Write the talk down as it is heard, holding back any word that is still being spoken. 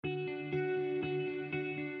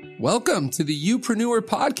Welcome to the Youpreneur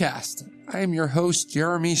Podcast. I am your host,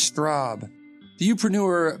 Jeremy Straub. The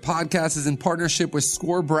Youpreneur Podcast is in partnership with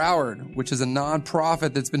SCORE Broward, which is a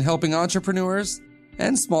nonprofit that's been helping entrepreneurs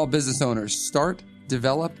and small business owners start,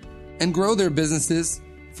 develop, and grow their businesses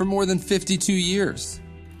for more than 52 years.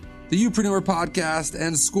 The Youpreneur Podcast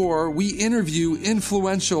and SCORE, we interview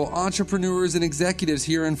influential entrepreneurs and executives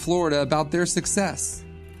here in Florida about their success.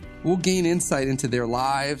 We'll gain insight into their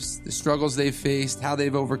lives, the struggles they've faced, how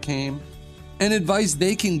they've overcame, and advice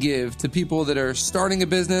they can give to people that are starting a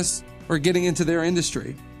business or getting into their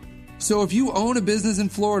industry. So if you own a business in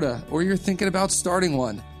Florida or you're thinking about starting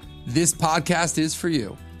one, this podcast is for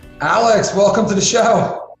you. Alex, welcome to the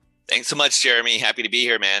show. Thanks so much, Jeremy. Happy to be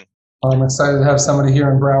here, man. I'm excited to have somebody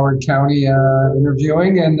here in Broward County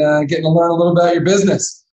interviewing and getting to learn a little about your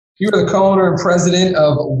business. You are the co-owner and president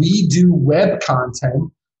of We Do Web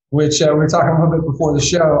Content, which we were talking a little bit before the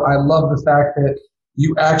show. I love the fact that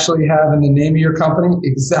you actually have in the name of your company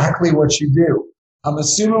exactly what you do. I'm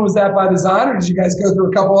assuming was that by design, or did you guys go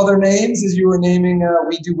through a couple other names as you were naming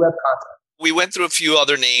We Do Web Content? We went through a few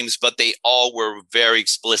other names, but they all were very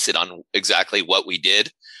explicit on exactly what we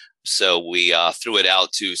did. So we threw it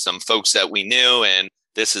out to some folks that we knew, and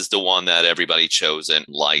this is the one that everybody chose and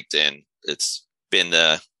liked, and it's been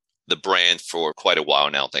the brand for quite a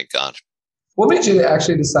while now, thank God. What made you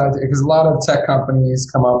actually decide to, because a lot of tech companies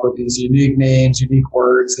come up with these unique names, unique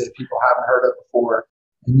words that people haven't heard of before,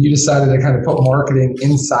 and you decided to kind of put marketing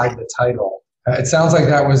inside the title. It sounds like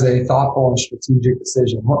that was a thoughtful and strategic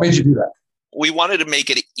decision. What made you do that? We wanted to make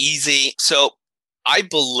it easy. So I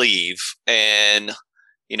believe, and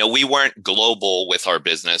we weren't global with our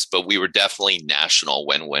business, but we were definitely national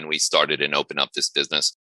when we started and opened up this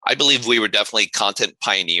business. I believe we were definitely content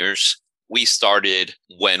pioneers. We started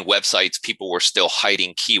when websites, people were still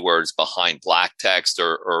hiding keywords behind black text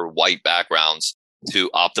or white backgrounds to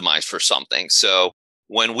optimize for something. So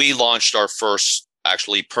when we launched our first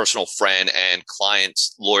actually personal friend and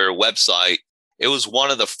client's lawyer website, it was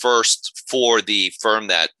one of the first for the firm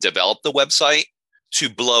that developed the website to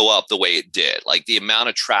blow up the way it did. Like the amount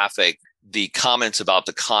of traffic, the comments about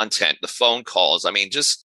the content, the phone calls. I mean,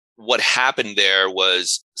 just what happened there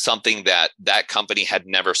was something that company had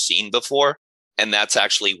never seen before. And that's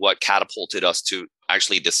actually what catapulted us to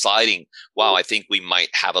actually deciding, wow, I think we might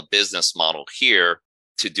have a business model here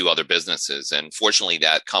to do other businesses. And fortunately,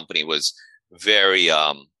 that company was very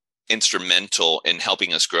instrumental in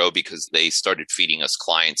helping us grow because they started feeding us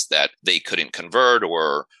clients that they couldn't convert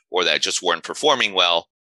or that just weren't performing well.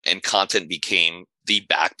 And content became the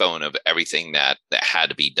backbone of everything that had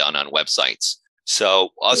to be done on websites. So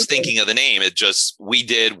us thinking of the name, we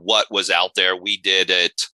did what was out there. We did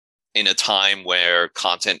it in a time where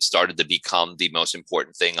content started to become the most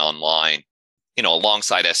important thing online,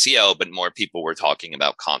 alongside SEO, but more people were talking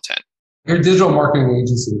about content. You're a digital marketing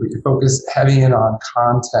agency, but you're focused heavy in on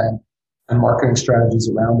content and marketing strategies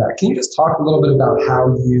around that. Can you just talk a little bit about how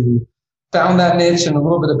you found that niche and a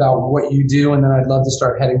little bit about what you do? And then I'd love to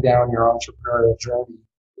start heading down your entrepreneurial journey.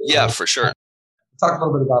 Yeah, for sure. Talk a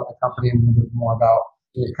little bit about the company and a little bit more about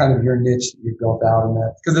kind of your niche that you've built out in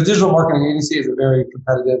that. Because the digital marketing agency is a very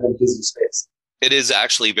competitive and busy space. It is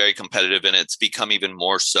actually very competitive, and it's become even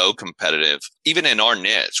more so competitive. Even in our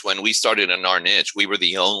niche, when we started in our niche, we were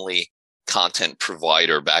the only content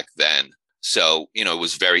provider back then. So, it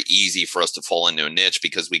was very easy for us to fall into a niche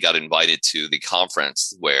because we got invited to the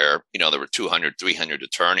conference where, there were 200, 300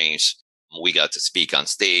 attorneys. We got to speak on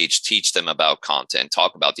stage, teach them about content,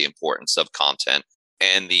 talk about the importance of content.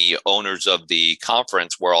 And the owners of the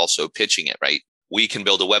conference were also pitching it, right? We can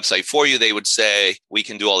build a website for you. They would say, we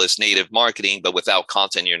can do all this native marketing, but without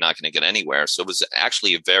content, you're not going to get anywhere. So it was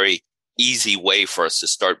actually a very easy way for us to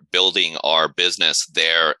start building our business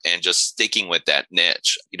there and just sticking with that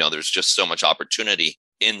niche. There's just so much opportunity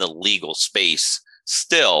in the legal space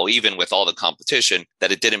still, even with all the competition,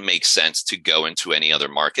 that it didn't make sense to go into any other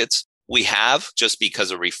markets. We have, just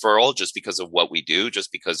because of referral, just because of what we do,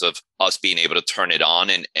 just because of us being able to turn it on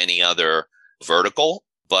in any other vertical,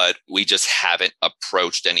 but we just haven't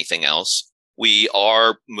approached anything else. We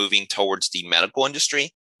are moving towards the medical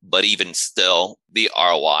industry, but even still, the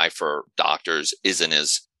ROI for doctors isn't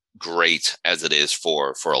as great as it is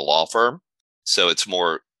for a law firm. So it's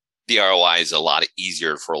more, the ROI is a lot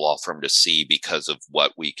easier for a law firm to see because of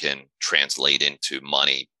what we can translate into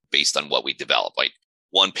money based on what we develop. Like,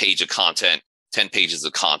 one page of content, 10 pages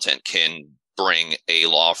of content can bring a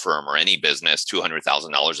law firm or any business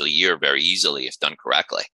 $200,000 a year very easily if done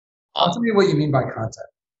correctly. Tell me what you mean by content.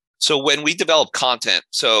 So when we develop content,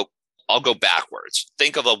 I'll go backwards.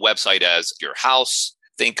 Think of a website as your house.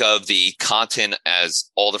 Think of the content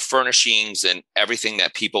as all the furnishings and everything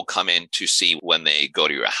that people come in to see when they go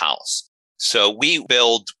to your house. So we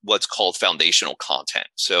build what's called foundational content.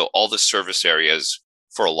 So all the service areas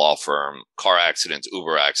for a law firm, car accidents,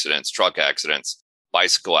 Uber accidents, truck accidents,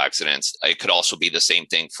 bicycle accidents. It could also be the same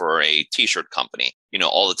thing for a t-shirt company.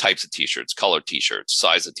 All the types of t-shirts, color t-shirts,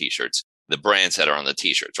 size of t-shirts, the brands that are on the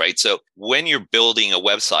t-shirts, right? So when you're building a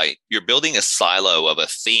website, you're building a silo of a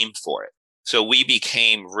theme for it. So we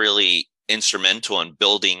became really instrumental in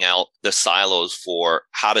building out the silos for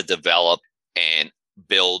how to develop and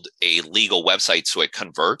build a legal website so it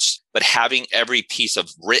converts, but having every piece of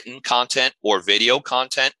written content or video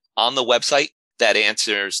content on the website that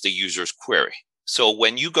answers the user's query. So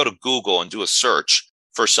when you go to Google and do a search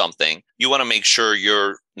for something, you want to make sure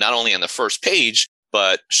you're not only on the first page,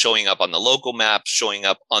 but showing up on the local maps, showing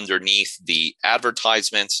up underneath the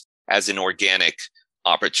advertisements as an organic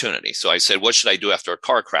opportunity. So I said, what should I do after a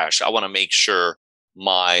car crash? I want to make sure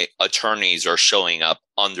my attorneys are showing up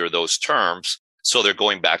under those terms. So they're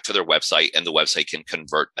going back to their website and the website can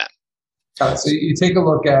convert them. Got it. So you take a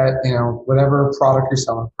look at, whatever product you're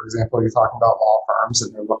selling. For example, you're talking about law firms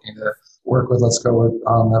and they're looking to work with, let's go with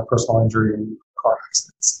the personal injury and car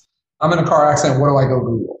accidents. I'm in a car accident. What do I go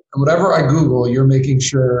Google? And whatever I Google, you're making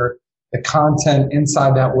sure the content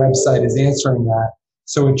inside that website is answering that.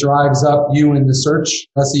 So it drives up you in the search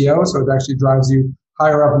SEO. So it actually drives you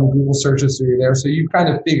higher up in the Google searches. So you're there. So you've kind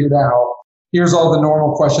of figured out, here's all the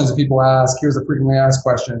normal questions that people ask. Here's the frequently asked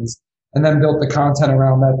questions. And then built the content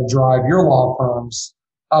around that to drive your law firms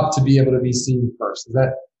up to be able to be seen first. Is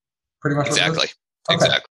that pretty much exactly? Okay.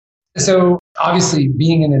 Exactly. So obviously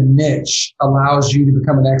being in a niche allows you to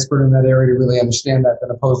become an expert in that area to really understand that,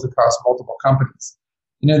 than opposed to across multiple companies.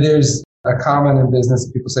 There's a comment in business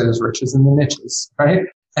that people say there's riches in the niches, right?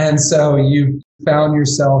 And so you found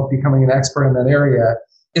yourself becoming an expert in that area.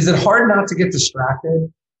 Is it hard not to get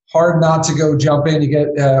distracted? Hard not to go jump in? You get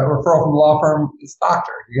a referral from the law firm, it's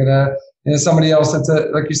doctor. You get somebody else that's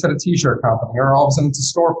like you said, a t-shirt company, or all of a sudden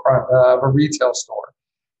it's a storefront of a retail store.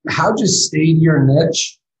 How do you stay to your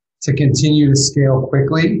niche to continue to scale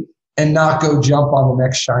quickly and not go jump on the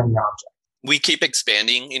next shiny object? We keep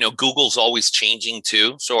expanding. Google's always changing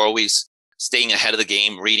too. So always staying ahead of the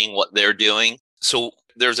game, reading what they're doing. So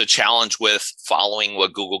there's a challenge with following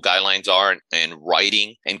what Google guidelines are and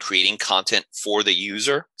writing and creating content for the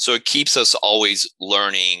user. So it keeps us always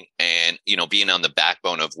learning and, being on the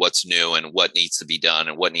backbone of what's new and what needs to be done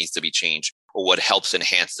and what needs to be changed or what helps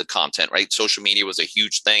enhance the content, right? Social media was a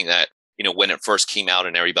huge thing that, when it first came out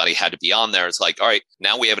and everybody had to be on there, it's like, all right,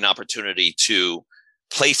 now we have an opportunity to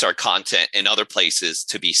place our content in other places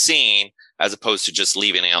to be seen, as opposed to just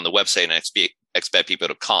leaving it on the website and expect people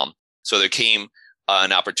to come. So there came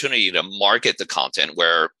an opportunity to market the content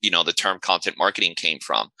where, the term content marketing came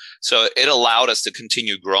from. So it allowed us to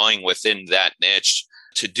continue growing within that niche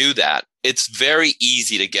to do that. It's very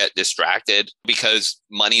easy to get distracted because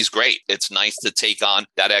money's great. It's nice to take on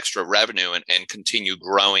that extra revenue and continue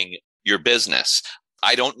growing your business.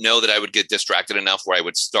 I don't know that I would get distracted enough where I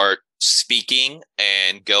would start speaking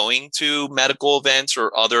and going to medical events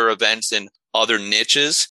or other events in other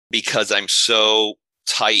niches because I'm so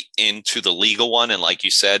tight into the legal one. And like you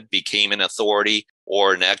said, became an authority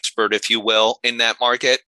or an expert, if you will, in that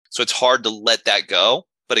market. So it's hard to let that go.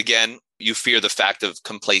 But again, you fear the fact of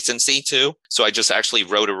complacency too. So I just actually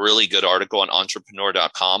wrote a really good article on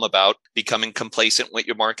entrepreneur.com about becoming complacent with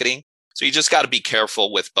your marketing. So you just got to be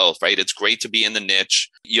careful with both, right? It's great to be in the niche.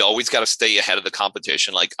 You always got to stay ahead of the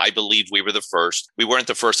competition. Like I believe we were the first. We weren't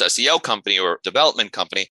the first SEO company or development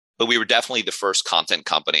company, but we were definitely the first content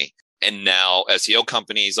company. And now SEO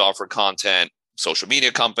companies offer content, social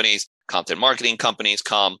media companies, content marketing companies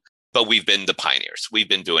come, but we've been the pioneers. We've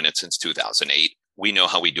been doing it since 2008. We know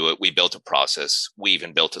how we do it. We built a process. We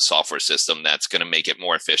even built a software system that's going to make it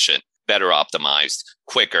more efficient, better optimized,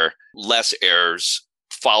 quicker, less errors,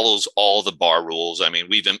 follows all the bar rules. I mean,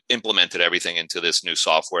 we've implemented everything into this new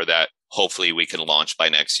software that hopefully we can launch by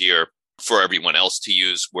next year for everyone else to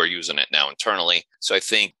use. We're using it now internally. So I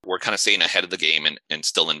think we're kind of staying ahead of the game and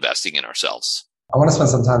still investing in ourselves. I want to spend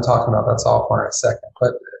some time talking about that software in a second,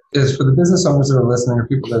 but is for the business owners that are listening or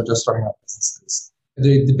people that are just starting up businesses,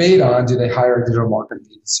 they debate on, do they hire a digital marketing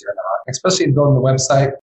agency or not? Especially in building the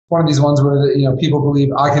website. One of these ones where, people believe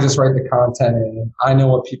I can just write the content in. I know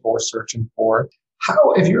what people are searching for. How,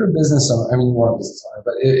 if you're a business owner, you are a business owner,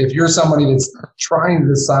 but if you're somebody that's trying to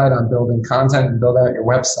decide on building content and build out your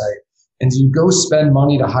website, and do you go spend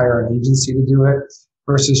money to hire an agency to do it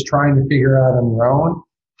versus trying to figure out on your own,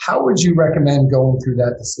 how would you recommend going through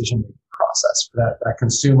that decision-making process for that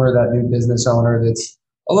consumer, that new business owner that's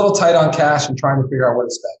a little tight on cash and trying to figure out what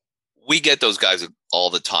to spend? We get those guys all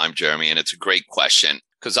the time, Jeremy, and it's a great question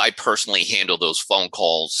because I personally handle those phone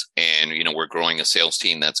calls, and we're growing a sales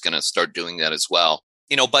team that's going to start doing that as well.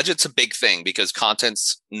 Budget's a big thing because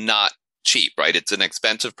content's not cheap, right? It's an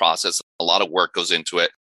expensive process. A lot of work goes into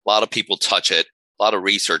it. A lot of people touch it. A lot of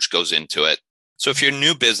research goes into it. So if you're a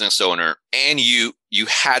new business owner and you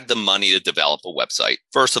had the money to develop a website,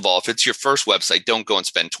 first of all, if it's your first website, don't go and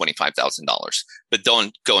spend $25,000, but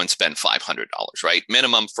don't go and spend $500, right?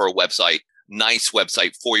 Minimum for a website, nice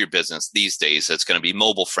website for your business these days that's going to be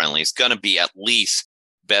mobile friendly. It's going to be at least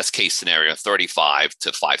best case scenario, $35,000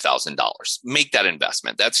 to $5,000. Make that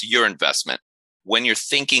investment. That's your investment. When you're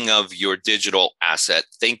thinking of your digital asset,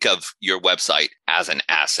 think of your website as an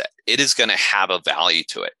asset. It is going to have a value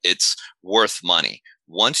to it. It's worth money.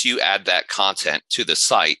 Once you add that content to the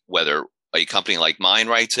site, whether a company like mine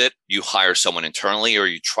writes it, you hire someone internally, or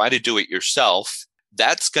you try to do it yourself,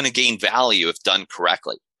 that's going to gain value if done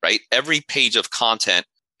correctly, right? Every page of content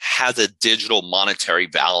has a digital monetary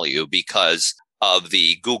value because of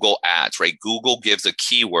the Google ads, right? Google gives a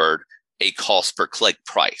keyword a cost per click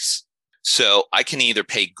price. So I can either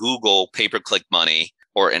pay Google pay-per-click money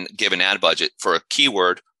and give an ad budget for a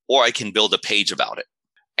keyword, or I can build a page about it.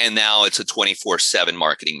 And now it's a 24/7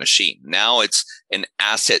 marketing machine. Now it's an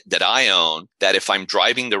asset that I own that if I'm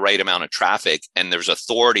driving the right amount of traffic and there's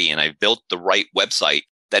authority and I've built the right website,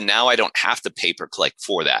 then now I don't have to pay-per-click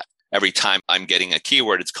for that. Every time I'm getting a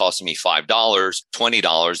keyword, it's costing me $5,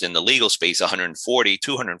 $20 in the legal space, $140,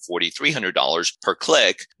 $240, $300 per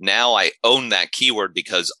click. Now I own that keyword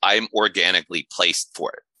because I'm organically placed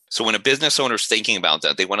for it. So when a business owner is thinking about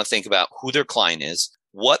that, they want to think about who their client is,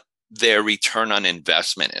 what their return on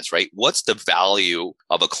investment is, right? What's the value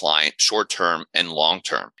of a client, short-term and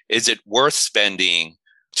long-term? Is it worth spending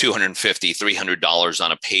 $250, $300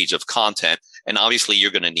 on a page of content? And obviously you're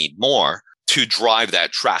going to need more to drive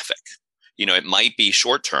that traffic. It might be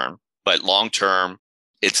short term, but long term,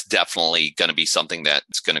 it's definitely going to be something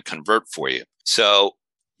that's going to convert for you. So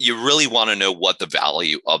you really want to know what the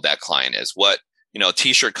value of that client is. A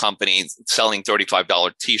t-shirt company selling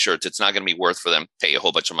 $35 t-shirts, it's not going to be worth for them to pay a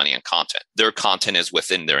whole bunch of money on content. Their content is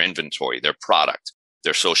within their inventory, their product,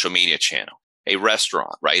 their social media channel. A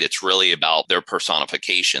restaurant, right? It's really about their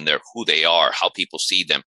personification, who they are, how people see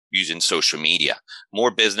them using social media.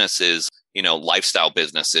 More businesses, lifestyle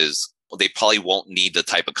businesses, they probably won't need the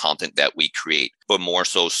type of content that we create, but more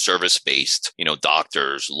so service-based,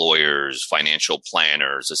 doctors, lawyers, financial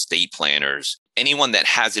planners, estate planners, anyone that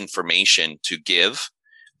has information to give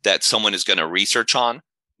that someone is going to research on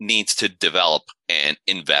needs to develop and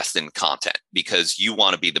invest in content because you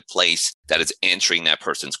want to be the place that is answering that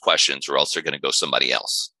person's questions, or else they're going to go somebody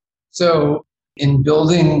else. So in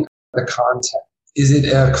building the content, is it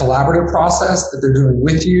a collaborative process that they're doing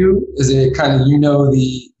with you? Is it kind of,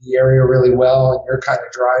 the area really well and you're kind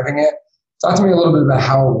of driving it? Talk to me a little bit about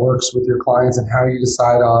how it works with your clients and how you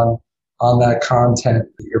decide on that content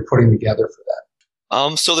that you're putting together for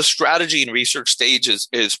them. So the strategy and research stage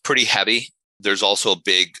is pretty heavy. There's also a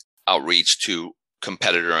big outreach to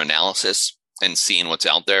competitor analysis and seeing what's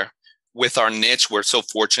out there. With our niche, we're so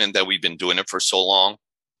fortunate that we've been doing it for so long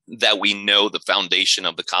that we know the foundation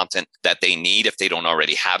of the content that they need if they don't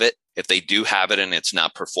already have it. If they do have it and it's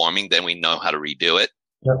not performing, then we know how to redo it.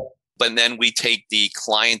 Yep. But then we take the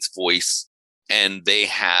client's voice and they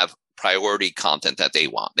have priority content that they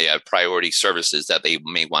want. They have priority services that they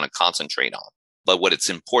may want to concentrate on. But what it's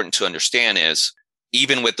important to understand is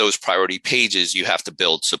even with those priority pages, you have to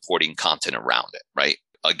build supporting content around it, right?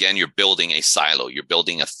 Again, you're building a silo. You're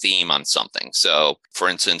building a theme on something. So for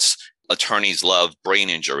instance, attorneys love brain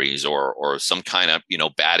injuries or some kind of,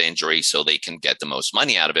 bad injury so they can get the most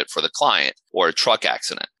money out of it for the client, or a truck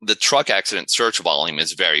accident. The truck accident search volume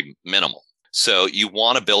is very minimal. So you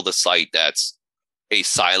want to build a site that's a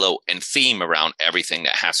silo and theme around everything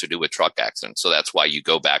that has to do with truck accidents. So that's why you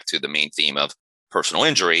go back to the main theme of personal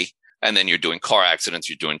injury. And then you're doing car accidents,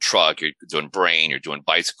 you're doing truck, you're doing brain, you're doing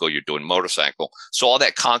bicycle, you're doing motorcycle. So all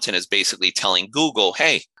that content is basically telling Google,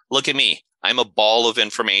 hey, look at me. I'm a ball of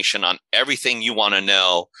information on everything you want to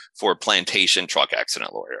know for a plantation truck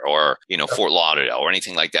accident lawyer or, Fort Lauderdale or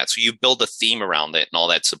anything like that. So you build a theme around it and all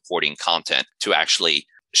that supporting content to actually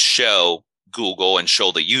show Google and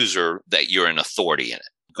show the user that you're an authority in it.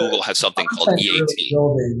 Google has something called EAT.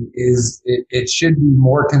 Building it should be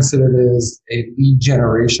more considered as a lead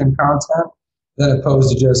generation content than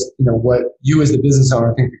opposed to just, what you as the business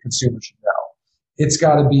owner think the consumer should know. It's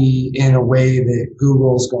got to be in a way that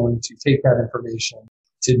Google's going to take that information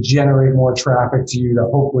to generate more traffic to you, to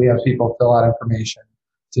hopefully have people fill out information,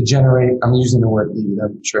 to generate, I'm using the word lead.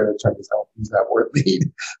 I'm sure they're trying to use that word lead,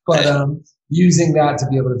 but using that to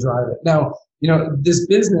be able to drive it. Now, this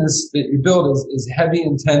business that you build is heavy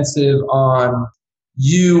intensive on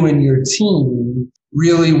you and your team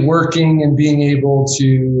really working and being able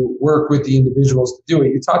to work with the individuals to do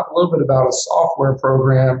it. You talked a little bit about a software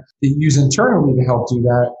program that you use internally to help do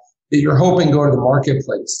that you're hoping go to the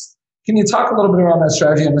marketplace. Can you talk a little bit around that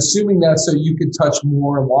strategy? I'm assuming that's so you could touch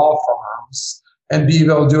more law firms and be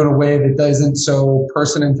able to do it in a way that isn't so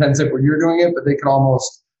person intensive where you're doing it, but they can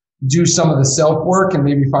almost do some of the self work and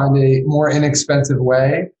maybe find a more inexpensive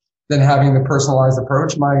way than having the personalized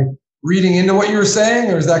approach. Am I reading into what you were saying,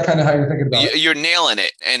 or is that kind of how you're thinking about it? You're nailing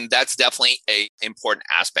it. And that's definitely an important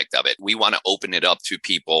aspect of it. We want to open it up to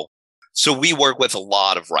people. So we work with a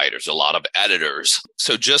lot of writers, a lot of editors.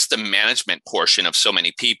 So just the management portion of so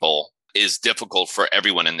many people is difficult for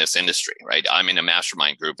everyone in this industry, right? I'm in a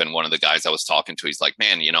mastermind group, and one of the guys I was talking to, he's like,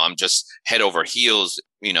 man, I'm just head over heels.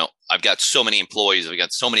 I've got so many employees. I've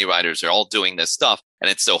got so many writers. They're all doing this stuff,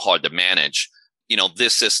 and it's so hard to manage.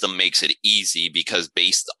 This system makes it easy because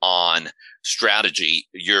based on strategy,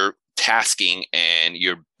 you're tasking and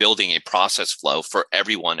you're building a process flow for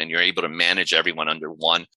everyone, and you're able to manage everyone under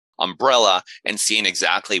one umbrella and seeing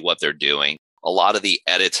exactly what they're doing. A lot of the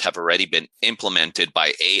edits have already been implemented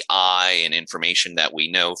by AI and information that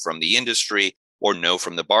we know from the industry or know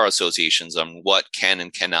from the bar associations on what can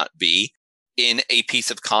and cannot be in a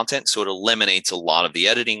piece of content. So it eliminates a lot of the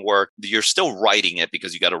editing work. You're still writing it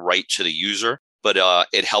because you got to write to the user, but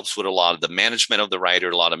it helps with a lot of the management of the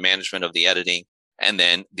writer, a lot of management of the editing, and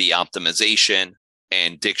then the optimization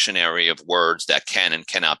and dictionary of words that can and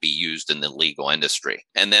cannot be used in the legal industry.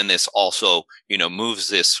 And then this also, moves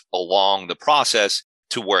this along the process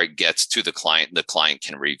to where it gets to the client. The client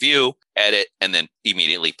can review, edit, and then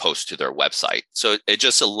immediately post to their website. So it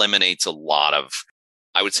just eliminates a lot of,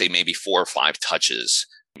 I would say maybe 4 or 5 touches.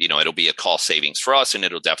 It'll be a cost savings for us, and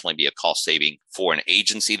it'll definitely be a cost saving for an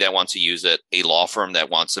agency that wants to use it, a law firm that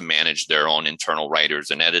wants to manage their own internal writers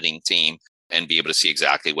and editing team, and be able to see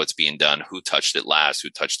exactly what's being done, who touched it last, who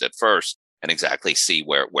touched it first, and exactly see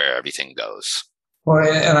where everything goes. Well,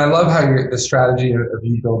 and I love how the strategy of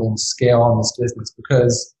you building scale on this business,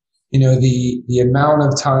 because, the amount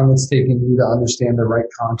of time it's taken you to understand the right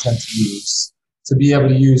content to use, to be able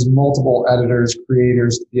to use multiple editors,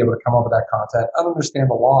 creators, to be able to come up with that content and understand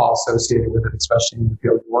the law associated with it, especially in the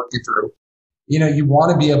field you're working through. You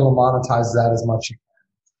want to be able to monetize that as much as you can.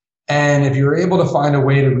 And if you're able to find a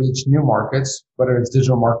way to reach new markets, whether it's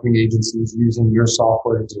digital marketing agencies using your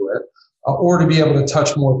software to do it, or to be able to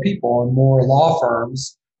touch more people and more law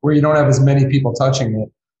firms where you don't have as many people touching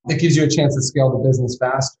it, it gives you a chance to scale the business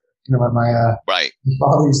faster. My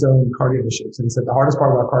father used to own car dealerships, and he said the hardest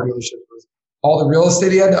part about car dealerships was all the real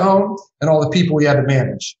estate he had to own and all the people he had to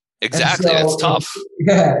manage. Exactly. That's tough.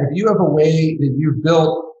 If you have a way that you've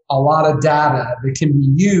built a lot of data that can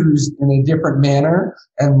be used in a different manner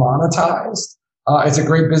and monetized, it's a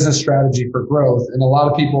great business strategy for growth. And a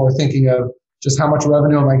lot of people are thinking of just how much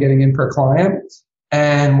revenue am I getting in per client?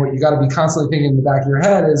 And what you got to be constantly thinking in the back of your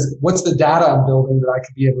head is, what's the data I'm building that I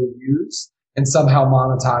could be able to use and somehow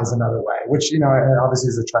monetize another way, which, obviously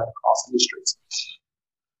is a trend across industries.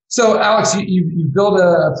 So Alex, you've built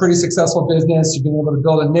a pretty successful business. You've been able to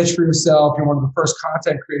build a niche for yourself. You're one of the first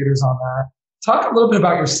content creators on that. Talk a little bit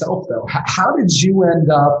about yourself, though. How did you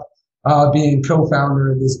end up being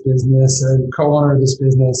co-founder of this business and co-owner of this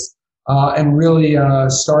business, and really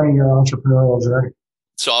starting your entrepreneurial journey?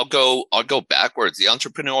 So I'll go backwards. The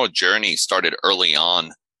entrepreneurial journey started early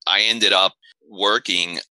on. I ended up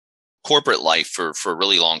working corporate life for a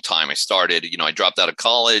really long time. I started, I dropped out of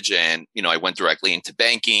college and, I went directly into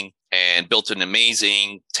banking and built an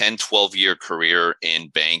amazing 10, 12-year career in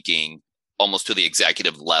banking, almost to the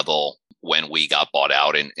executive level. When we got bought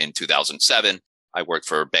out in 2007, I worked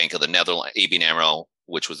for Bank of the Netherlands, ABN AMRO,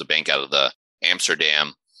 which was a bank out of the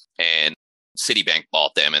Amsterdam, and Citibank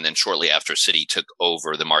bought them. And then shortly after Citi took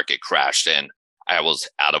over, the market crashed and I was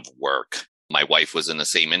out of work. My wife was in the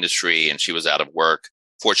same industry and she was out of work.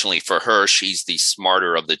 Fortunately for her, she's the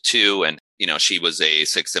smarter of the two. And, she was a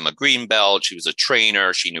Six Sigma green belt. She was a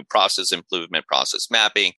trainer. She knew process improvement, process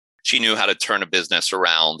mapping. She knew how to turn a business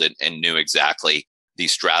around and knew exactly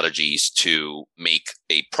these strategies to make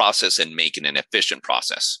a process and make it an efficient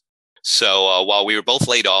process. So while we were both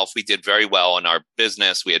laid off, we did very well in our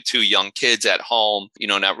business. We had 2 young kids at home,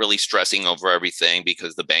 not really stressing over everything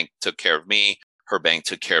because the bank took care of me. Her bank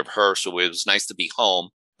took care of her. So it was nice to be home.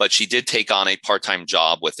 But she did take on a part-time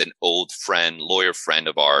job with an old friend, lawyer friend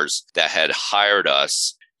of ours that had hired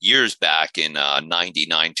us years back in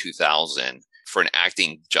 99, 2000 for an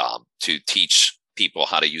acting job to teach people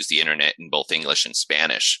how to use the internet in both English and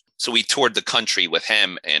Spanish. So we toured the country with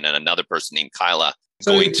him and another person named Kyla,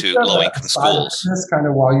 going to low-income schools. Kind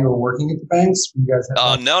of while you were working at the banks, you guys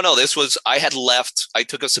had no. This was, I had left. I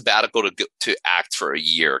took a sabbatical to act for a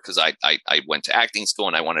year because I went to acting school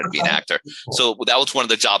and I wanted to be an actor. Cool. So that was one of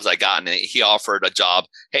the jobs I got. And he offered a job.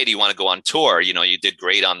 Hey, do you want to go on tour? You know, you did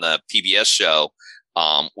great on the PBS show.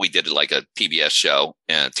 We did like a PBS show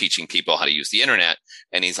teaching people how to use the internet.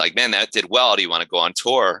 And he's like, man, that did well. Do you want to go on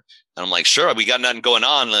tour? And I'm like, sure, we got nothing going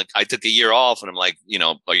on. Like, I took a year off and I'm like, you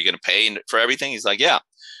know, are you going to pay for everything? He's like, yeah.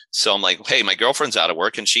 So I'm like, hey, my girlfriend's out of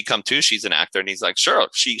work. Can she come too? She's an actor. And he's like, sure,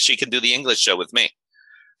 she can do the English show with me.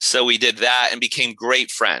 So we did that and became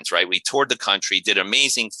great friends, right? We toured the country, did an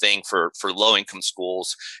amazing thing for low income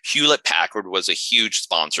schools. Hewlett Packard was a huge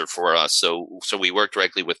sponsor for us. So we worked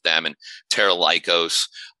directly with them and Tara Lycos.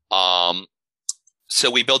 So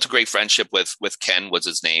we built a great friendship with Ken was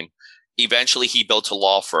his name. Eventually, he built a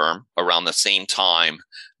law firm around the same time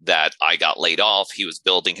that I got laid off. He was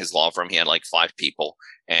building his law firm. He had like 5 people.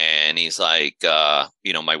 And he's like,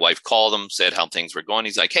 you know, my wife called him, said how things were going.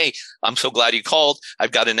 He's like, hey, I'm so glad you called.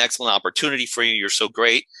 I've got an excellent opportunity for you. You're so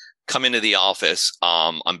great. Come into the office.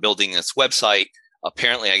 I'm building this website.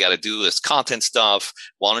 Apparently, I got to do this content stuff.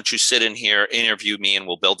 Why don't you sit in here, interview me, and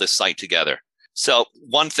we'll build this site together. So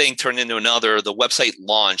one thing turned into another. The website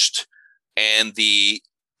launched, and the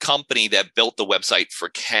company that built the website for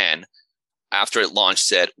Ken, after it launched,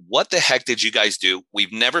 said, what the heck did you guys do?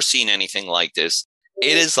 We've never seen anything like this.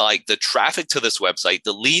 It is like the traffic to this website,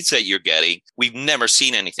 the leads that you're getting, we've never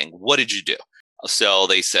seen anything. What did you do? So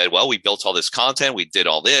they said, well, we built all this content. We did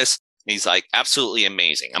all this. And he's like, absolutely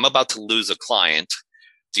amazing. I'm about to lose a client.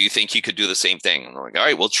 Do you think you could do the same thing? And I'm like, all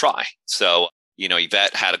right, we'll try. So, you know,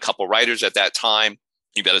 Yvette had a couple writers at that time.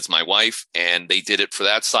 Yvette is my wife, and they did it for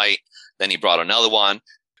that site. Then he brought another one.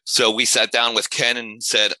 So we sat down with Ken and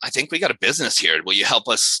said, I think we got a business here. Will you help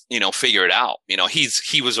us, you know, figure it out? You know,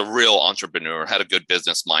 he was a real entrepreneur, had a good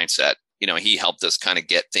business mindset. You know, he helped us kind of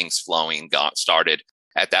get things flowing, got started.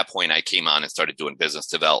 At that point, I came on and started doing business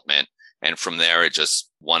development. And from there, it just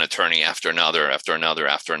one attorney after another, after another,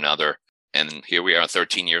 after another. And here we are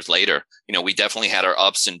 13 years later. You know, we definitely had our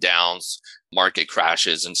ups and downs, market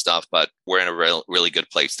crashes and stuff, but we're in a really good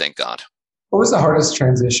place, thank God. What was the hardest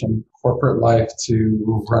transition, corporate life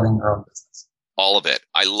to running your own business? All of it.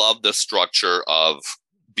 I love the structure of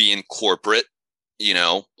being corporate, you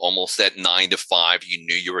know, almost at 9 to 5, you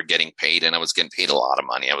knew you were getting paid, and I was getting paid a lot of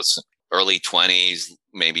money. I was early 20s,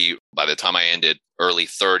 maybe by the time I ended, early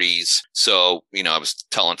 30s. So, you know, I was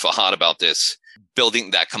telling Fahad about this,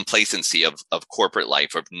 building that complacency of corporate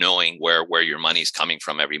life, of knowing where your money's coming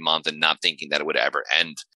from every month and not thinking that it would ever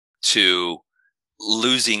end, to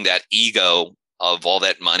losing that ego of all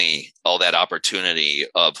that money, all that opportunity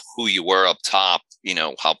of who you were up top, you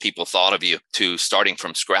know, how people thought of you, to starting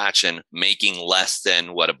from scratch and making less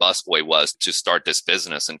than what a busboy was to start this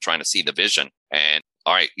business and trying to see the vision. And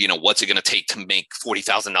all right, you know, what's it going to take to make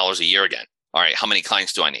 $40,000 a year again? All right, how many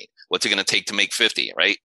clients do I need? What's it going to take to make 50,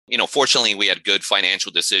 right? You know, fortunately, we had good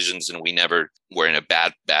financial decisions and we never were in a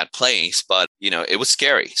bad place, but, you know, it was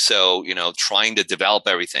scary. So, you know, trying to develop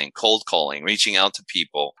everything, cold calling, reaching out to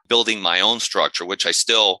people, building my own structure, which I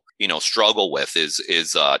still, you know, struggle with is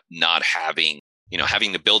not having, you know,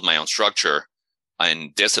 having to build my own structure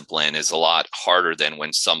and discipline is a lot harder than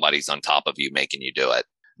when somebody's on top of you making you do it.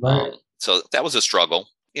 Right. So that was a struggle,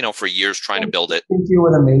 you know, for years trying to build it. I think you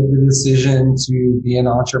would have made the decision to be an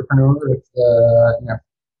entrepreneur if you know,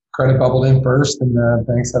 credit bubbled in first and the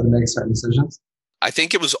banks had to make certain decisions? I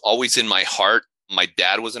think it was always in my heart. My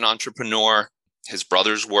dad was an entrepreneur. His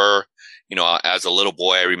brothers were. You know, as a little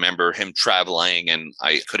boy, I remember him traveling and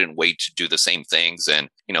I couldn't wait to do the same things. And,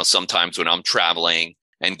 you know, sometimes when I'm traveling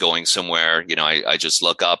and going somewhere, you know, I just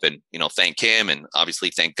look up and, you know, thank him and obviously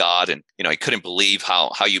thank God. And, you know, I couldn't believe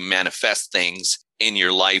how you manifest things in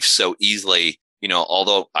your life so easily. You know,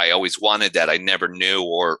 although I always wanted that, I never knew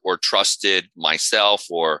or trusted myself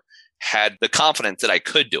or had the confidence that I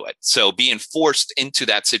could do it. So being forced into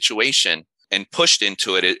that situation and pushed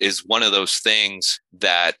into it is one of those things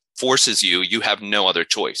that forces you. You have no other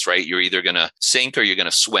choice, right? You're either going to sink or you're going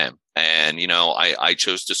to swim. And, you know, I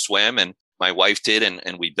chose to swim and my wife did,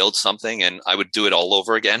 and we built something, and I would do it all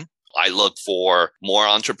over again. I look for more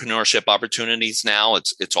entrepreneurship opportunities now.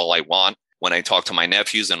 It's all I want. When I talk to my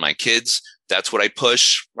nephews and my kids, that's what I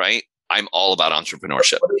push, right? I'm all about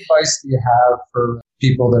entrepreneurship. What advice do you have for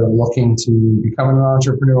people that are looking to become an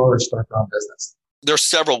entrepreneur or start their own business? There's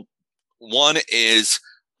several. One is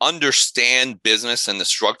understand business and the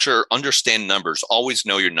structure, understand numbers, always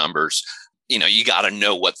know your numbers. You know, you got to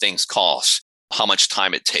know what things cost, how much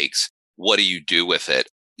time it takes. what do you do with it?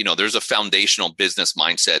 There's a foundational business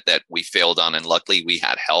mindset that we failed on, and luckily we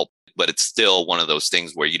had help, but it's still one of those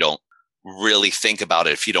things where you don't really think about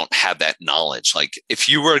it if you don't have that knowledge. Like if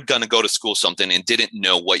you were going to go to school something and didn't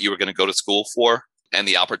know what you were going to go to school for and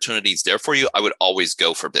the opportunities there for you, I would always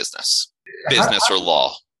go for business or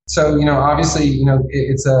law. So, obviously,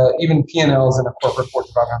 it's even P&Ls in a corporate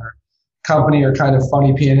Fortune 500 company are kind of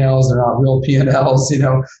funny P&Ls. They're not real P&Ls.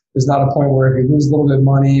 There's not a point where if you lose a little bit of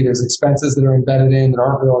money, there's expenses that are embedded in that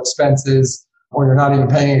aren't real expenses, or you're not even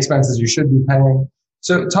paying expenses you should be paying.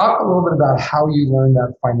 So talk a little bit about how you learned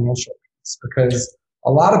that financial piece, because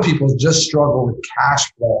a lot of people just struggle with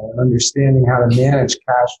cash flow and understanding how to manage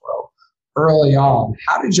cash flow early on.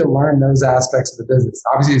 How did you learn those aspects of the business?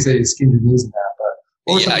 Obviously, you say you skinned your knees in that,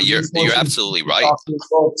 but yeah, you're absolutely right.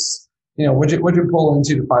 Folks, what'd you pull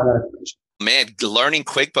into to find that information? Man, learning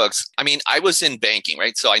QuickBooks. I mean, I was in banking,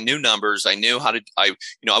 right? So I knew numbers. I knew how to, I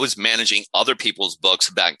was managing other people's books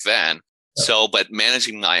back then. Yeah. So, but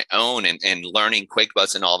managing my own and learning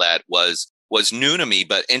QuickBooks and all that was new to me,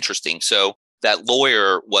 but interesting. So that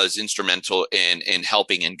lawyer was instrumental in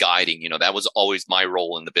helping and guiding. That was always my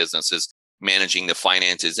role in the business, is managing the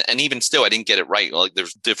finances. And even still, I didn't get it right. Like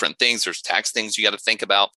there's different things. There's tax things you got to think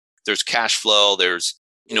about. There's cash flow. There's,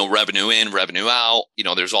 revenue in, revenue out.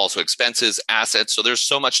 There's also expenses, assets. So there's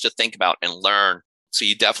so much to think about and learn. So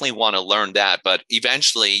you definitely want to learn that. But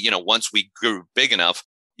eventually, once we grew big enough,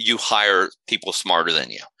 you hire people smarter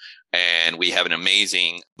than you. And we have an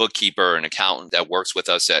amazing bookkeeper and accountant that works with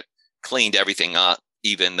us that cleaned everything up,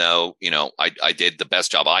 even though, I did the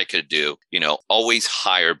best job I could do. Always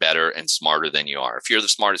hire better and smarter than you are. If you're the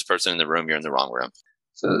smartest person in the room, you're in the wrong room.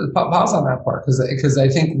 So pause on that part, because I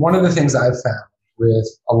think one of the things I've found with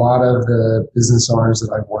a lot of the business owners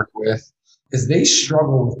that I've worked with is they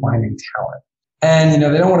struggle with finding talent. And,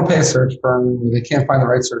 they don't want to pay a search firm, or they can't find the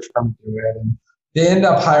right search firm to do it. And they end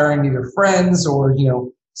up hiring either friends or,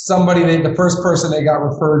 somebody, the first person they got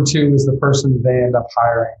referred to is the person that they end up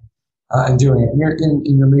hiring and doing it. And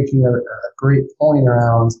you're making a great point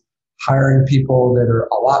around hiring people that are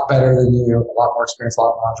a lot better than you, a lot more experienced, a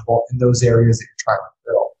lot more knowledgeable in those areas that you're trying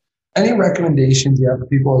to fill. Any recommendations you have for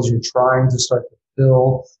people as you're trying to start to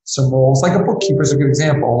fill some roles? Like a bookkeeper is a good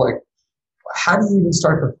example. Like, how do you even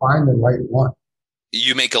start to find the right one?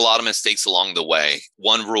 You make a lot of mistakes along the way.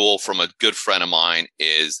 One rule from a good friend of mine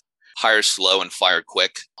is hire slow and fire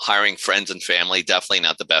quick. Hiring friends and family, definitely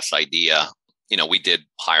not the best idea. We did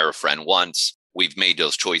hire a friend once. We've made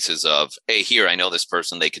those choices of, hey, here, I know this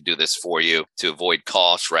person, they could do this for you to avoid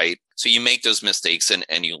costs, right? So you make those mistakes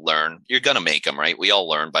and you learn. You're going to make them, right? We all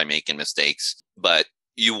learn by making mistakes, but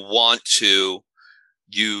you want to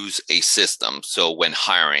use a system. So when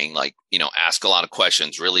hiring, ask a lot of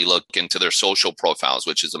questions, really look into their social profiles,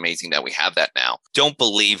 which is amazing that we have that now. Don't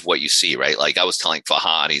believe what you see, right? Like I was telling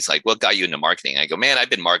Fahad, he's like, what got you into marketing? I go, man, I've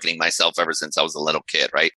been marketing myself ever since I was a little kid,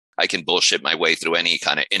 right? I can bullshit my way through any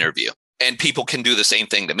kind of interview. And people can do the same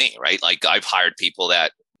thing to me, right? Like I've hired people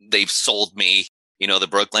that they've sold me, the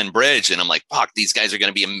Brooklyn Bridge. And I'm like, fuck, these guys are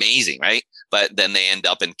going to be amazing, right? But then they end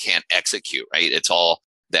up and can't execute, right? It's all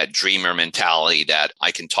that dreamer mentality that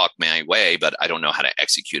I can talk my way, but I don't know how to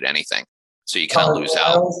execute anything. So you kind of lose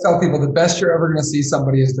out. I always tell people the best you're ever going to see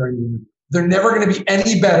somebody is during the interview. They're never going to be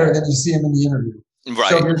any better than you see them in the interview.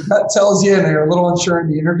 Right. So if your gut tells you and they're a little unsure in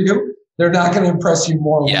the interview, they're not going to impress you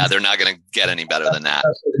more. Yeah, they're not going to get any better than that.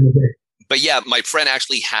 But yeah, my friend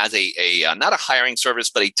actually has a not a hiring service,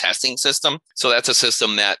 but a testing system. So that's a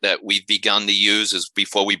system that we've begun to use is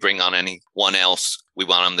before we bring on anyone else. We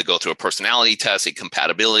want them to go through a personality test, a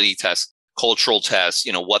compatibility test, cultural test,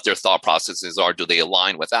 what their thought processes are. Do they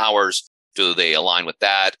align with ours? Do they align with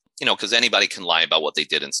that? Because anybody can lie about what they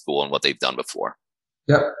did in school and what they've done before.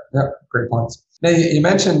 Yep. Great points. Now, you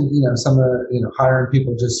mentioned, some of the, hiring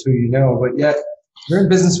people just who you know, but yet you're in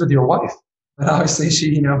business with your wife. And obviously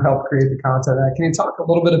she, helped create the content. Can you talk a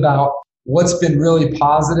little bit about what's been really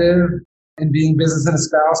positive in being business and a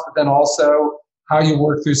spouse, but then also how you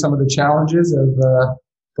work through some of the challenges of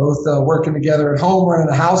both working together at home, running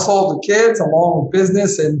a household with kids, along with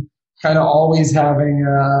business, and kind of always having,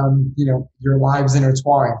 your lives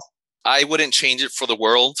intertwined? I wouldn't change it for the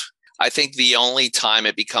world. I think the only time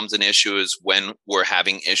it becomes an issue is when we're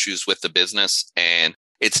having issues with the business, and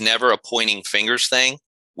it's never a pointing fingers thing.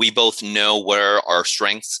 We both know where our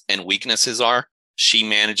strengths and weaknesses are. She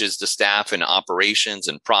manages the staff and operations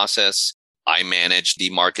and process. I manage the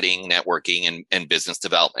marketing, networking, and business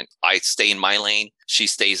development. I stay in my lane. She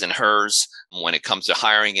stays in hers. When it comes to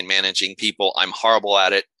hiring and managing people, I'm horrible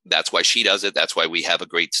at it. That's why she does it. That's why we have a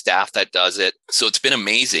great staff that does it. So it's been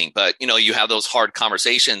amazing. But, you have those hard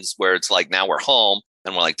conversations where it's like, now we're home.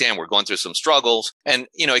 and we're like, damn, we're going through some struggles. And,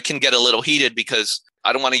 it can get a little heated because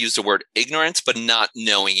I don't want to use the word ignorance, but not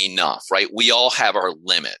knowing enough, right? We all have our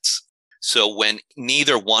limits. So when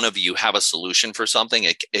neither one of you have a solution for something,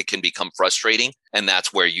 it can become frustrating. And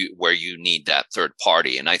that's where you need that third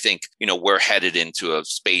party. And I think, we're headed into a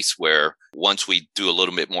space where once we do a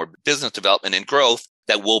little bit more business development and growth,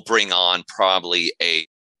 that we'll bring on probably a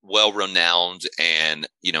well-renowned and,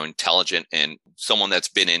 intelligent and someone that's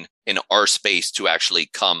been in our space to actually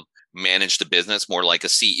come manage the business more like a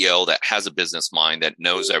CEO that has a business mind, that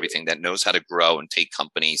knows everything, that knows how to grow and take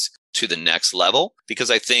companies to the next level. Because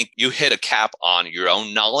I think you hit a cap on your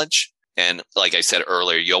own knowledge. And like I said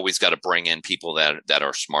earlier, you always got to bring in people that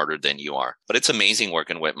are smarter than you are. But it's amazing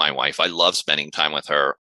working with my wife. I love spending time with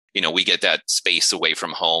her. We get that space away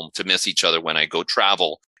from home to miss each other when I go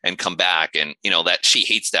travel and come back. And, that she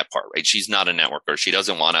hates that part, right? She's not a networker. She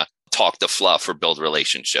doesn't want to talk the fluff or build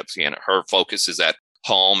relationships. Her focus is at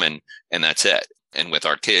home and that's it. And with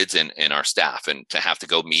our kids and our staff, and to have to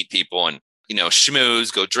go meet people and,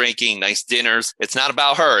 schmooze, go drinking, nice dinners. It's not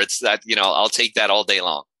about her. It's that, I'll take that all day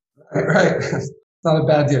long. Right. It's not a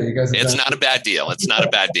bad deal. You guys. It's not a bad deal. It's not a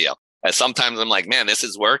bad deal. And sometimes I'm like, man, this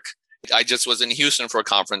is work. I just was in Houston for a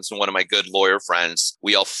conference, and one of my good lawyer friends,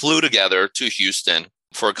 we all flew together to Houston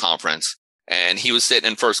for a conference. And he was sitting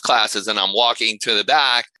in first class, and I'm walking to the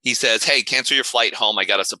back. He says, hey, cancel your flight home. I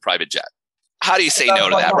got us a private jet. How do you say no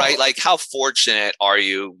to that, right? Like, how fortunate are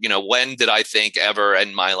you? When did I think ever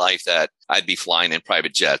in my life that I'd be flying in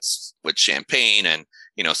private jets with champagne and,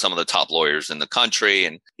 some of the top lawyers in the country?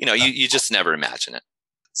 And, you just never imagine it.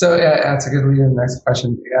 So that's a good lead in the next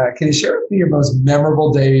question. Can you share with me your most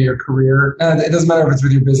memorable day of your career? It doesn't matter if it's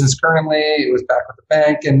with your business currently, it was back with the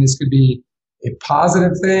bank, and this could be a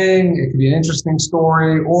positive thing. It could be an interesting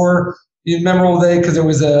story, or a memorable day because it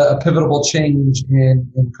was a pivotal change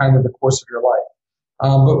in kind of the course of your life.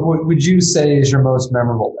 But what would you say is your most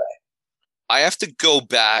memorable day? I have to go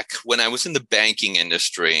back when I was in the banking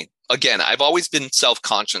industry. Again, I've always been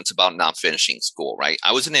self-conscious about not finishing school, right?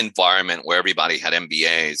 I was in an environment where everybody had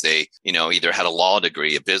MBAs. They, either had a law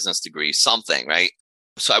degree, a business degree, something, right?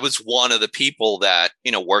 So I was one of the people that,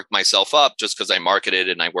 worked myself up just because I marketed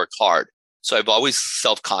and I worked hard. So I've always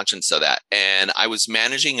self-conscious of that. And I was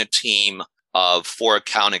managing a team of 4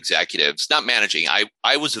 account executives, not managing.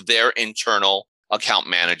 I was their internal account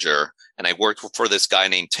manager, and I worked for this guy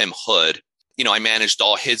named Tim Hood. I managed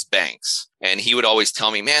all his banks, and he would always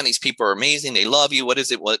tell me, man, these people are amazing. They love you. What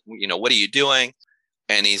is it? What are you doing?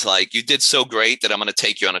 And he's like, you did so great that I'm going to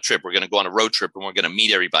take you on a trip. We're going to go on a road trip, and we're going to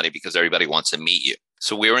meet everybody because everybody wants to meet you.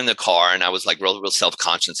 So we were in the car, and I was like real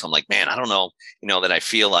self-conscious. I'm like, man, I don't know, that I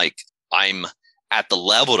feel like I'm at the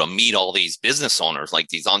level to meet all these business owners, like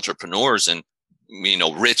these entrepreneurs and,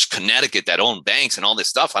 rich Connecticut that own banks and all this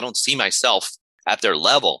stuff. I don't see myself at their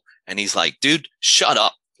level. And he's like, dude, shut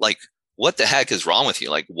up. Like, what the heck is wrong with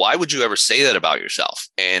you? Like, why would you ever say that about yourself?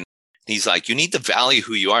 And he's like, you need to value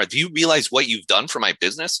who you are. Do you realize what you've done for my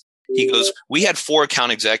business? He goes, we had 4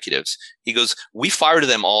 account executives. He goes, we fired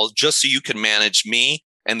them all just so you could manage me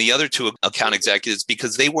and the other 2 account executives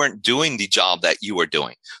because they weren't doing the job that you were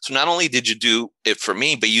doing. So not only did you do it for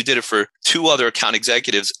me, but you did it for 2 other account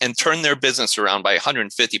executives and turned their business around by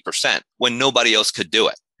 150% when nobody else could do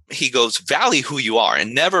it. He goes, value who you are,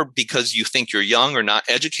 and never because you think you're young or not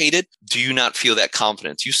educated, do you not feel that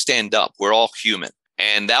confidence. You stand up. We're all human.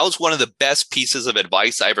 And that was one of the best pieces of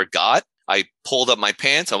advice I ever got. I pulled up my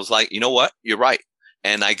pants. I was like, you know what? You're right.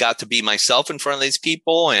 And I got to be myself in front of these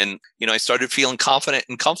people. And, I started feeling confident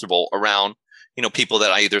and comfortable around, people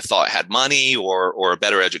that I either thought had money or a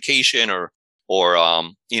better education or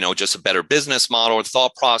just a better business model or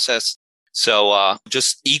thought process. So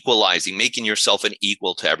just equalizing, making yourself an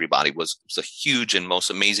equal to everybody was a huge and most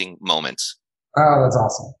amazing moments. Oh, that's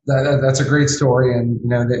awesome. That's a great story. And,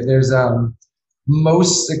 there's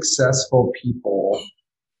most successful people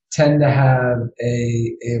tend to have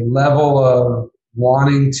a level of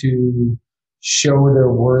wanting to show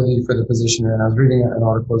they're worthy for the position. And I was reading an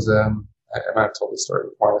article, I might have told the story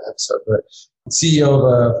before the episode, but CEO of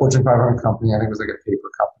a Fortune 500 company, I think it was like a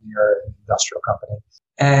paper company or an industrial company.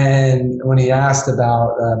 And when he asked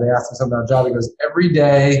about, they asked him something about a job, he goes, every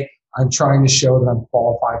day I'm trying to show that I'm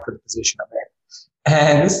qualified for the position I'm in.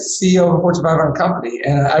 And this is CEO of a Fortune 500 company.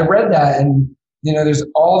 And I read that, and, there's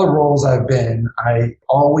all the roles I've been. I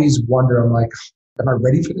always wonder, I'm like, am I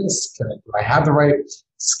ready for this? Do I have the right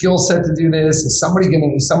skill set to do this? Is somebody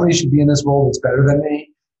should be in this role that's better than me?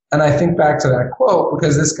 And I think back to that quote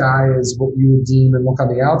because this guy is what you would deem and look on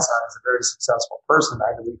the outside as a very successful person,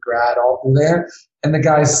 Ivy League grad, all through there. And the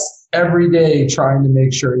guy's every day trying to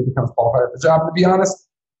make sure he becomes qualified for the job. To be honest,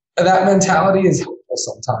 that mentality is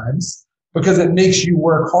sometimes because it makes you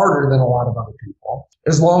work harder than a lot of other people,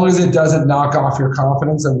 as long as it doesn't knock off your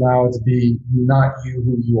confidence and allow it to be not you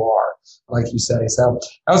who you are, like you say. So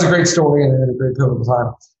that was a great story and a great pivotal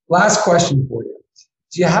time. Last question for you.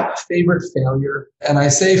 Do you have a favorite failure? And I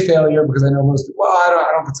say failure because I know most people, well,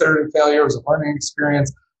 I don't consider it a failure. It was a learning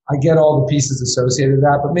experience. I get all the pieces associated with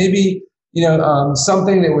that, but maybe,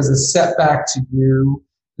 something that was a setback to you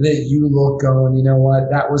that you look going, you know what,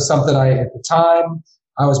 that was something at the time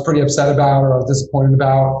I was pretty upset about or I was disappointed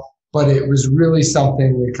about, but it was really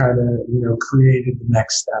something that kind of, created the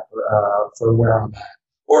next step for where I'm at.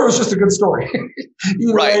 Or it was just a good story.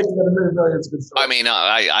 Right. It's a good story. I mean,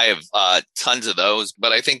 I have tons of those,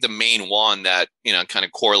 but I think the main one that, kind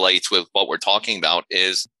of correlates with what we're talking about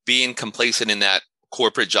is being complacent in that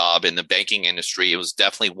corporate job in the banking industry. It was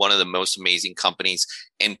definitely one of the most amazing companies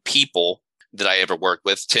and people that I ever worked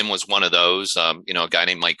with. Tim was one of those, a guy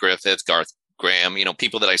named Mike Griffith, Garth Graham,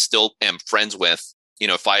 people that I still am friends with.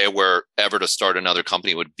 If I were ever to start another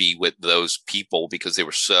company, it would be with those people because they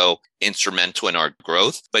were so instrumental in our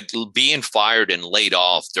growth. But being fired and laid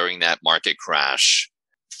off during that market crash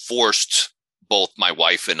forced both my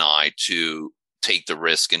wife and I to take the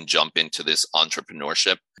risk and jump into this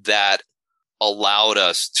entrepreneurship that allowed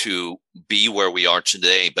us to be where we are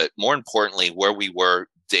today, but more importantly, where we were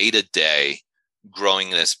day to day growing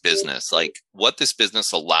this business. Like what this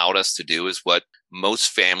business allowed us to do is what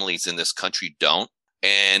most families in this country don't.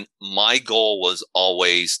 And my goal was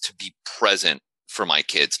always to be present for my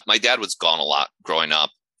kids. My dad was gone a lot growing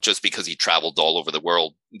up just because he traveled all over the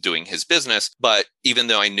world doing his business. But even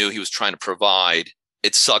though I knew he was trying to provide,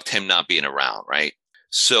 it sucked him not being around, right?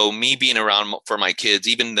 So me being around for my kids,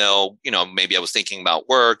 even though, maybe I was thinking about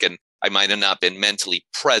work and I might have not been mentally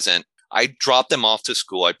present, I dropped them off to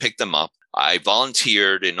school. I picked them up. I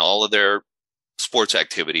volunteered in all of their sports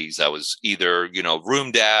activities. I was either,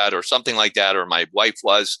 room dad or something like that, or my wife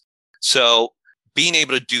was. So being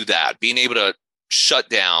able to do that, being able to shut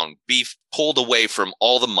down, be pulled away from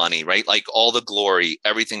all the money, right? Like all the glory,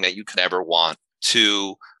 everything that you could ever want,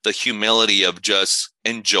 to the humility of just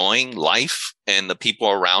enjoying life and the people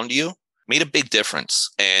around you made a big difference.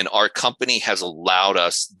 And our company has allowed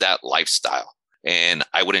us that lifestyle. And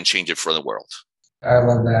I wouldn't change it for the world. I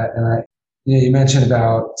love that. And you mentioned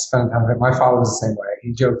about spending time with him. My father was the same way.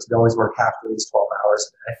 He joked he'd always work half days, 12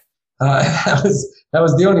 hours a day. That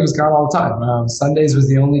was the only, he was gone all the time. Sundays was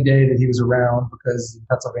the only day that he was around because in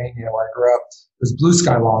Pennsylvania, where I grew up, it was blue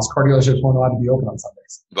sky laws. Car dealerships weren't allowed to be open on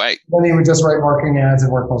Sundays. Right. Then he would just write marketing ads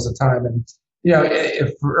and work most of the time. And,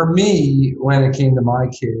 for me, when it came to my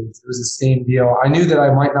kids, it was the same deal. I knew that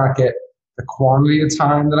I might not get the quantity of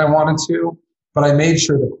time that I wanted to, but I made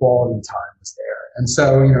sure the quality time was there. And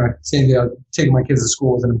so, same deal, taking my kids to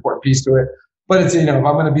school is an important piece to it. But it's, if I'm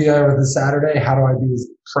going to be there with the Saturday, how do I be as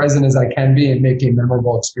present as I can be and make a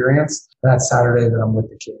memorable experience that Saturday that I'm with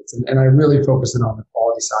the kids? And I really focus in on the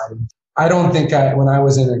quality side. And I don't think when I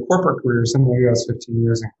was in a corporate career, similarly, I was 15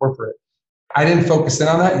 years in corporate, I didn't focus in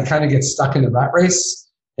on that. You kind of get stuck in the rat race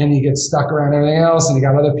and you get stuck around everything else. And you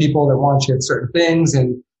got other people that want you at certain things.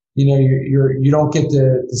 And, you don't get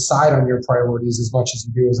to decide on your priorities as much as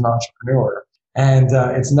you do as an entrepreneur. And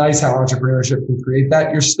it's nice how entrepreneurship can create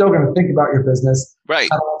that. You're still going to think about your business. Right.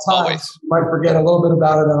 At all times. Always. You might forget a little bit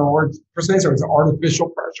about it on a work space, or it's artificial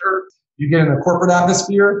pressure. You get in a corporate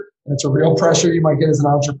atmosphere, and it's a real pressure you might get as an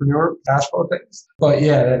entrepreneur, cash flow things. But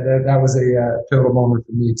yeah, that was a pivotal moment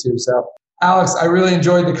for me too. So Alex, I really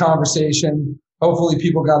enjoyed the conversation. Hopefully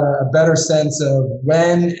people got a better sense of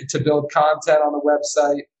when to build content on the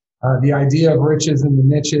website, the idea of riches and the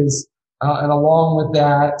niches. And along with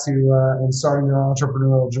that, in starting their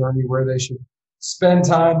entrepreneurial journey, where they should spend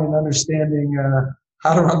time in understanding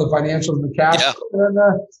how to run the financials and the cash flow,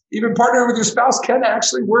 and even partnering with your spouse can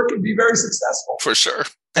actually work and be very successful. For sure.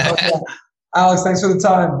 Alex, thanks for the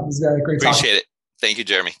time. It was a great talk. Appreciate it. Thank you,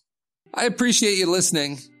 Jeremy. I appreciate you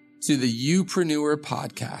listening to the Youpreneur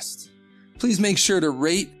podcast. Please make sure to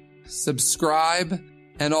rate, subscribe,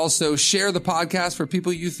 and also share the podcast for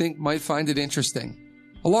people you think might find it interesting.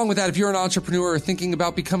 Along with that, if you're an entrepreneur or thinking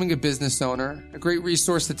about becoming a business owner, a great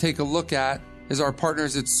resource to take a look at is our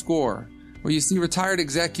partners at SCORE, where you see retired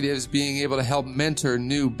executives being able to help mentor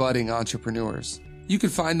new budding entrepreneurs. You can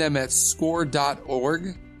find them at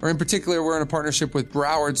score.org, or in particular, we're in a partnership with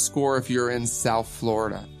Broward SCORE if you're in South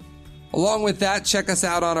Florida. Along with that, check us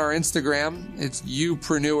out on our Instagram. It's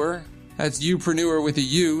Youpreneur. That's Youpreneur with a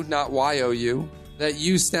U, not Y-O-U. That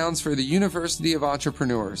U stands for the University of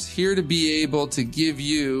Entrepreneurs, here to be able to give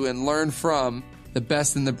you and learn from the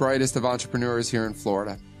best and the brightest of entrepreneurs here in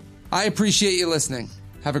Florida. I appreciate you listening.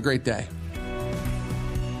 Have a great day.